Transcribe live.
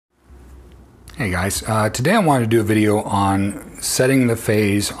Hey guys, today I wanted to do a video on setting the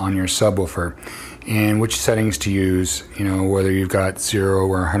phase on your subwoofer and which settings to use, whether you've got 0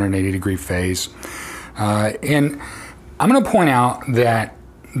 or 180 degree phase. And I'm going to point out that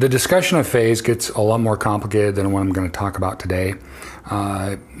the discussion of phase gets a lot more complicated than what I'm going to talk about today. But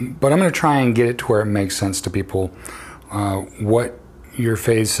I'm going to try and get it to where it makes sense to people, what your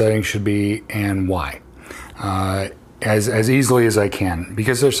phase setting should be and why. As easily as I can,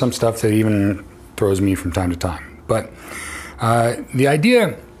 because there's some stuff that even throws me from time to time. But the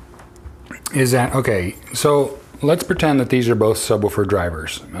idea is that, okay, so let's pretend that these are both subwoofer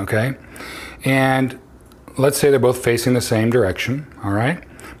drivers, okay? And let's say they're both facing the same direction, all right?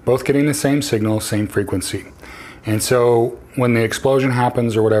 Both getting the same signal, same frequency. And so when the explosion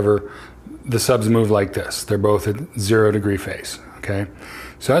happens or whatever, the subs move like this. They're both at 0 degree phase, okay?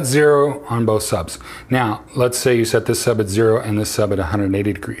 So that's 0 on both subs. Now, let's say you set this sub at 0 and this sub at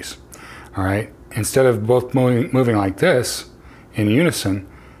 180 degrees, all right? Instead of both moving like this in unison,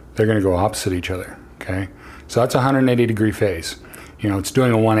 they're gonna go opposite each other, okay? So that's a 180 degree phase. It's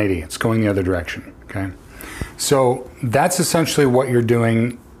doing a 180, it's going the other direction, okay? So that's essentially what you're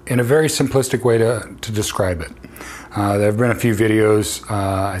doing in a very simplistic way to describe it. There have been a few videos.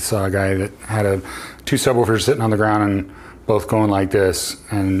 I saw a guy that had two subwoofers sitting on the ground and both going like this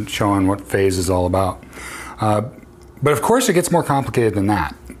and showing what phase is all about. But of course it gets more complicated than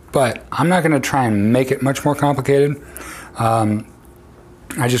that. But I'm not going to try and make it much more complicated. I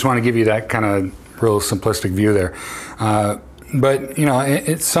just want to give you that kind of real simplistic view there. But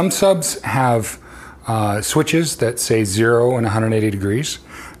some subs have switches that say 0 and 180 degrees.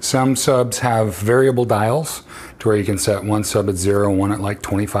 Some subs have variable dials to where you can set one sub at 0 and one at like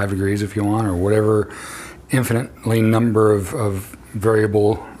 25 degrees if you want, or whatever infinitely number of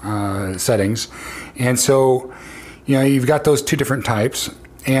variable settings. And so, you've got those two different types.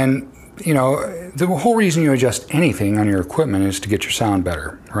 And, the whole reason you adjust anything on your equipment is to get your sound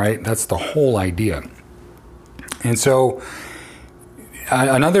better, right? That's the whole idea. And so,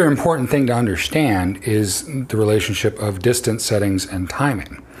 another important thing to understand is the relationship of distance settings and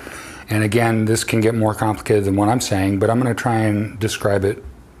timing. And again, this can get more complicated than what I'm saying, but I'm going to try and describe it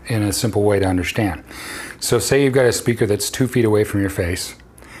in a simple way to understand. So say you've got a speaker that's 2 feet away from your face,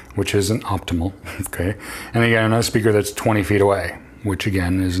 which isn't optimal, okay? And again, another speaker that's 20 feet away, which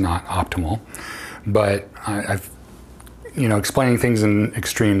again is not optimal. But I've explaining things in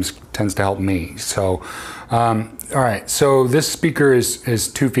extremes tends to help me. So, all right, so this speaker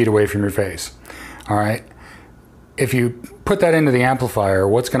is 2 feet away from your face, all right? If you put that into the amplifier,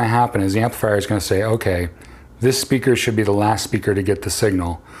 what's gonna happen is the amplifier is gonna say, okay, this speaker should be the last speaker to get the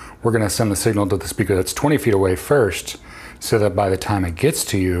signal. We're gonna send the signal to the speaker that's 20 feet away first, so that by the time it gets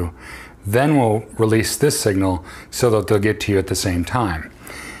to you, then we'll release this signal so that they'll get to you at the same time.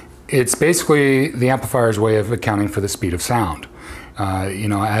 It's basically the amplifier's way of accounting for the speed of sound. I don't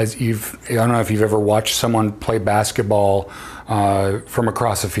know if you've ever watched someone play basketball from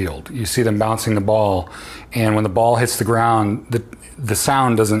across a field. You see them bouncing the ball, and when the ball hits the ground, the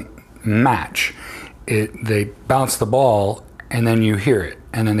sound doesn't match. They bounce the ball, and then you hear it.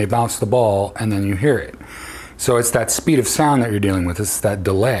 And then they bounce the ball, and then you hear it. So it's that speed of sound that you're dealing with. It's that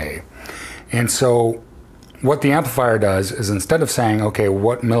delay. And so what the amplifier does is, instead of saying, okay,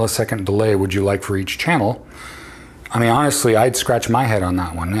 what millisecond delay would you like for each channel? I mean, honestly, I'd scratch my head on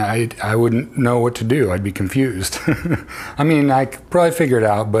that one. I wouldn't know what to do. I'd be confused. I mean, I could probably figure it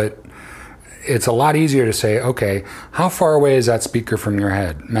out, but it's a lot easier to say, okay, how far away is that speaker from your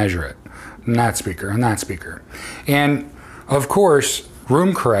head? Measure it. And that speaker, and that speaker. And of course,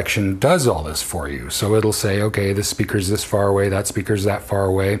 room correction does all this for you. So it'll say, okay, this speaker's this far away, that speaker's that far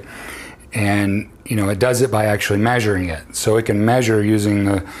away. And it does it by actually measuring it. So it can measure using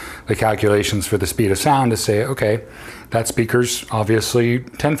the calculations for the speed of sound to say, okay, that speaker's obviously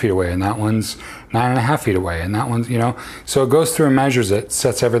 10 feet away, and that one's 9.5 feet away, and that one's, So it goes through and measures it,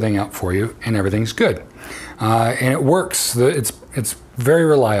 sets everything up for you, and everything's good. And it works. It's very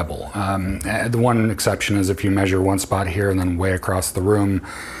reliable. The one exception is if you measure one spot here and then way across the room,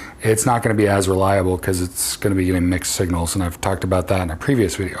 it's not going to be as reliable because it's going to be getting mixed signals, and I've talked about that in a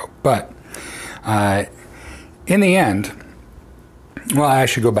previous video. But in the end, well, I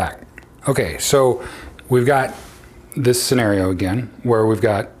should go back. Okay, so we've got this scenario again where we've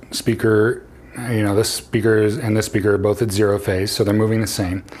got speaker, this speaker and this speaker are both at 0 phase, so they're moving the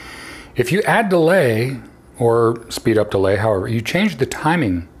same. If you add delay or speed up delay, however, you change the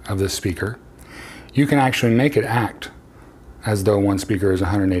timing of this speaker, you can actually make it act as though one speaker is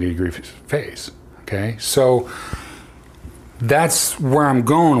 180 degree phase, okay? So that's where I'm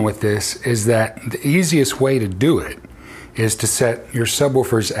going with this, is that the easiest way to do it is to set your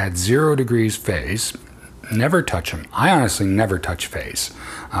subwoofers at 0 degrees phase. Never touch them. I honestly never touch phase.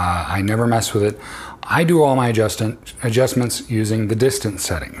 I never mess with it. I do all my adjustments using the distance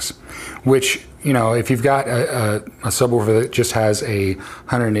settings, which, you know, if you've got a subwoofer that just has a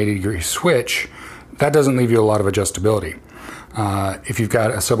 180 degree switch, that doesn't leave you a lot of adjustability. If you've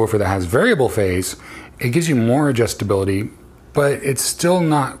got a subwoofer that has variable phase, it gives you more adjustability, but it's still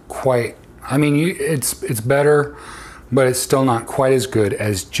not quite, I mean, it's better, but it's still not quite as good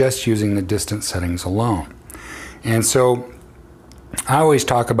as just using the distance settings alone. And so I always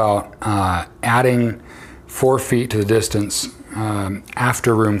talk about adding 4 feet to the distance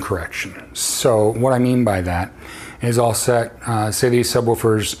after room correction. So what I mean by that is I'll set, say these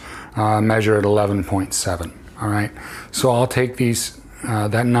subwoofers measure at 11.7, all right? So I'll take these,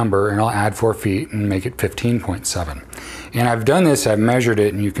 that number, and I'll add 4 feet and make it 15.7. And I've done this, I've measured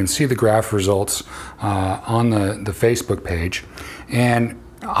it, and you can see the graph results on the Facebook page. And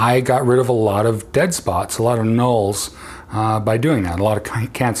I got rid of a lot of dead spots, a lot of nulls by doing that, a lot of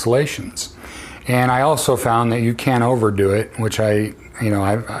cancellations. And I also found that you can't overdo it, which I've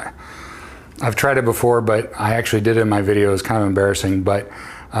tried it before, but I actually did it in my video. It's kind of embarrassing, but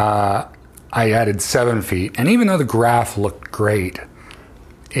I added 7 feet. And even though the graph looked great,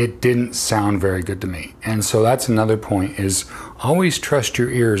 it didn't sound very good to me. And so that's another point, is always trust your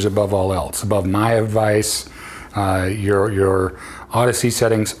ears above all else. Above my advice, your Odyssey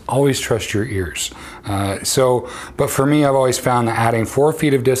settings, always trust your ears. But for me, I've always found that adding 4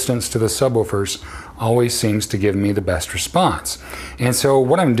 feet of distance to the subwoofers always seems to give me the best response. And so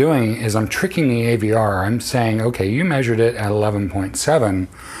what I'm doing is I'm tricking the AVR. I'm saying, okay, you measured it at 11.7,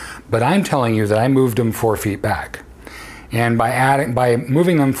 but I'm telling you that I moved them 4 feet back. And by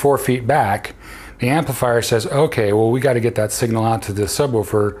moving them 4 feet back, the amplifier says, okay, well, we got to get that signal out to the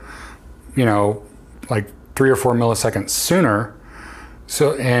subwoofer, you know, like 3 or 4 milliseconds sooner.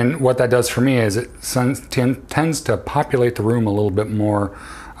 So, and what that does for me is it tends to populate the room a little bit more.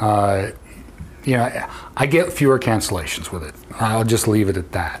 You know, I get fewer cancellations with it. I'll just leave it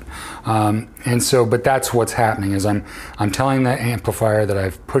at that. And so, but that's what's happening, is I'm telling the amplifier that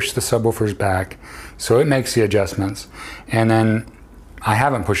I've pushed the subwoofers back, so it makes the adjustments, and then I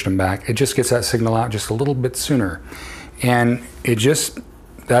haven't pushed them back. It just gets that signal out just a little bit sooner, and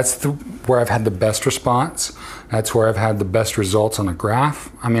that's where I've had the best response. That's where I've had the best results on the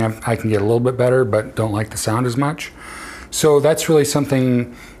graph. I mean, I can get a little bit better, but don't like the sound as much. So that's really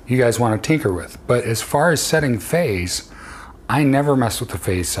something you guys want to tinker with. But as far as setting phase, I never mess with the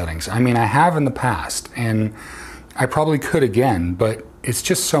phase settings. I mean, I have in the past, and I probably could again, but it's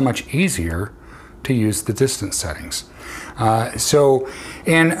just so much easier to use the distance settings. Another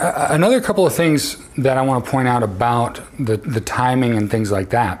couple of things that I want to point out about the timing and things like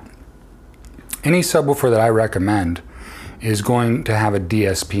that. Any subwoofer that I recommend is going to have a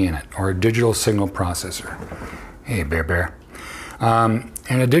DSP in it, or a digital signal processor. Hey, bear. And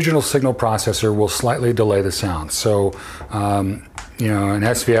a digital signal processor will slightly delay the sound. So, you know, an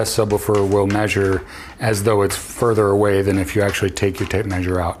SVS subwoofer will measure as though it's further away than if you actually take your tape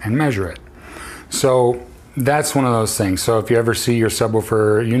measure out and measure it. So that's one of those things. So if you ever see your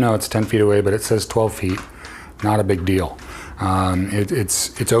subwoofer, you know it's 10 feet away, but it says 12 feet, not a big deal.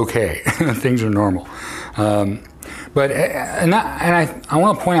 It's okay. Things are normal. I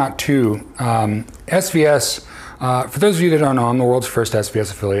want to point out too, SVS, for those of you that don't know, I'm the world's first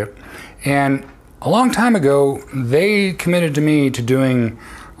SVS affiliate. And a long time ago, they committed to me to doing,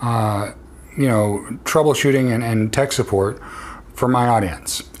 you know, troubleshooting and tech support for my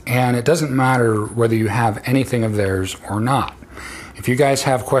audience. And it doesn't matter whether you have anything of theirs or not. If you guys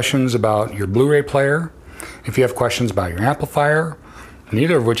have questions about your Blu-ray player, if you have questions about your amplifier,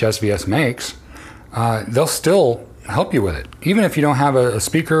 neither of which SVS makes, they'll still help you with it. Even if you don't have a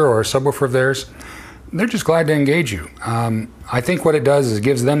speaker or a subwoofer of theirs, they're just glad to engage you. I think what it does is it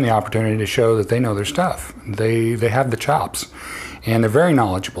gives them the opportunity to show that they know their stuff. They have the chops, and they're very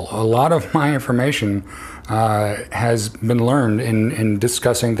knowledgeable. A lot of my information has been learned in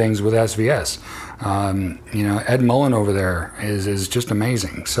discussing things with SVS. You know, Ed Mullen over there is just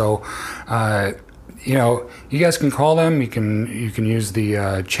amazing. So, you know, you guys can call them. You can use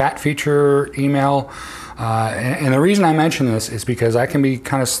the chat feature, email. And the reason I mention this is because I can be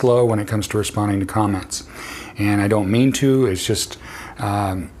kind of slow when it comes to responding to comments, and I don't mean to. It's just,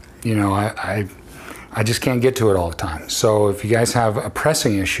 you know, I just can't get to it all the time. So if you guys have a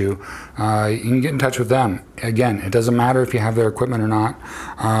pressing issue, you can get in touch with them. Again, it doesn't matter if you have their equipment or not.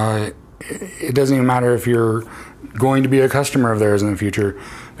 It doesn't even matter if you're going to be a customer of theirs in the future.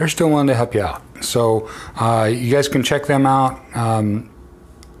 They're still willing to help you out. So you guys can check them out.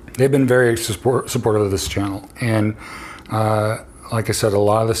 They've been very supportive of this channel, and like I said, a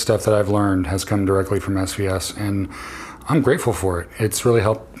lot of the stuff that I've learned has come directly from SVS, and I'm grateful for it. It's really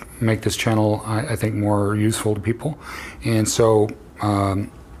helped make this channel, I think, more useful to people. And so,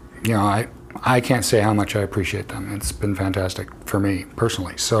 you know, I can't say how much I appreciate them. It's been fantastic for me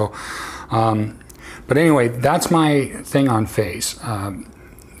personally. So, but anyway, that's my thing on phase.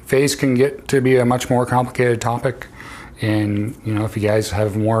 Phase can get to be a much more complicated topic. And, you know, if you guys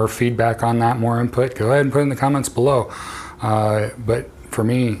have more feedback on that, more input, go ahead and put it in the comments below. But for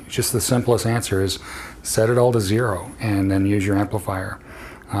me, just the simplest answer is set it all to 0 and then use your amplifier.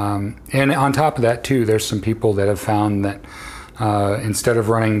 And on top of that too, there's some people that have found that instead of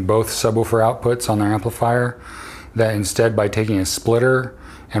running both subwoofer outputs on their amplifier, that instead by taking a splitter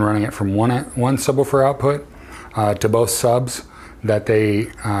and running it from one subwoofer output to both subs, that they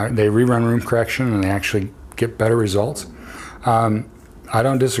rerun room correction and they actually get better results. I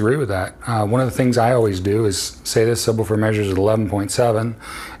don't disagree with that. One of the things I always do is say this subwoofer measures at 11.7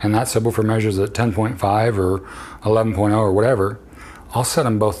 and that subwoofer measures at 10.5 or 11.0 or whatever. I'll set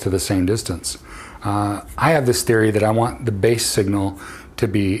them both to the same distance. I have this theory that I want the bass signal to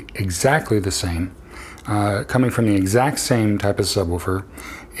be exactly the same, coming from the exact same type of subwoofer,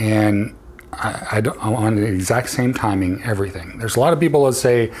 and I want the exact same timing, everything. There's a lot of people that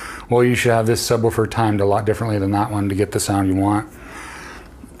say, well, you should have this subwoofer timed a lot differently than that one to get the sound you want.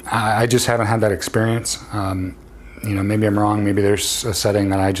 I just haven't had that experience. You know, maybe I'm wrong. Maybe there's a setting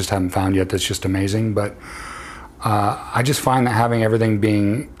that I just haven't found yet that's just amazing. But I just find that having everything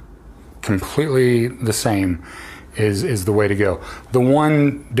being completely the same is the way to go. The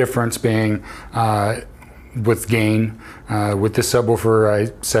one difference being with gain. With this subwoofer,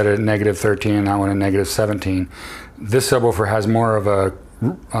 I set it at -13 and that one at -17. This subwoofer has more of a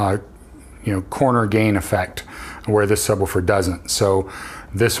you know, corner gain effect, where this subwoofer doesn't. So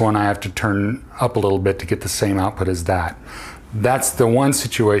this one I have to turn up a little bit to get the same output as that. That's the one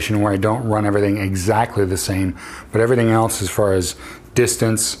situation where I don't run everything exactly the same, but everything else as far as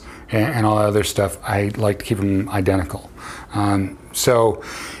distance and all that other stuff, I like to keep them identical. So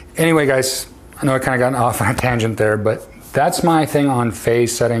anyway, guys, I know I kind of got off on a tangent there, but that's my thing on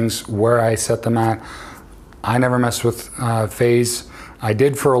phase settings, where I set them at. I never mess with phase. I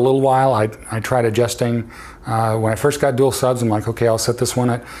did for a little while. I tried adjusting. When I first got dual subs, I'm like, okay, I'll set this one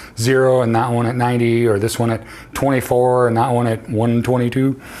at 0 and that one at 90, or this one at 24 and that one at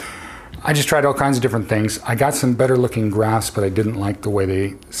 122. I just tried all kinds of different things. I got some better looking graphs, but I didn't like the way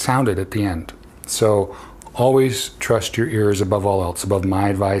they sounded at the end. So always trust your ears above all else, above my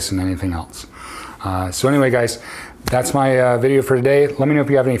advice and anything else. So anyway, guys, that's my video for today. Let me know if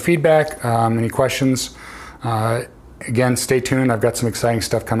you have any feedback, any questions. Again, stay tuned. I've got some exciting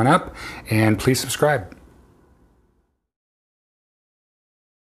stuff coming up, and please subscribe.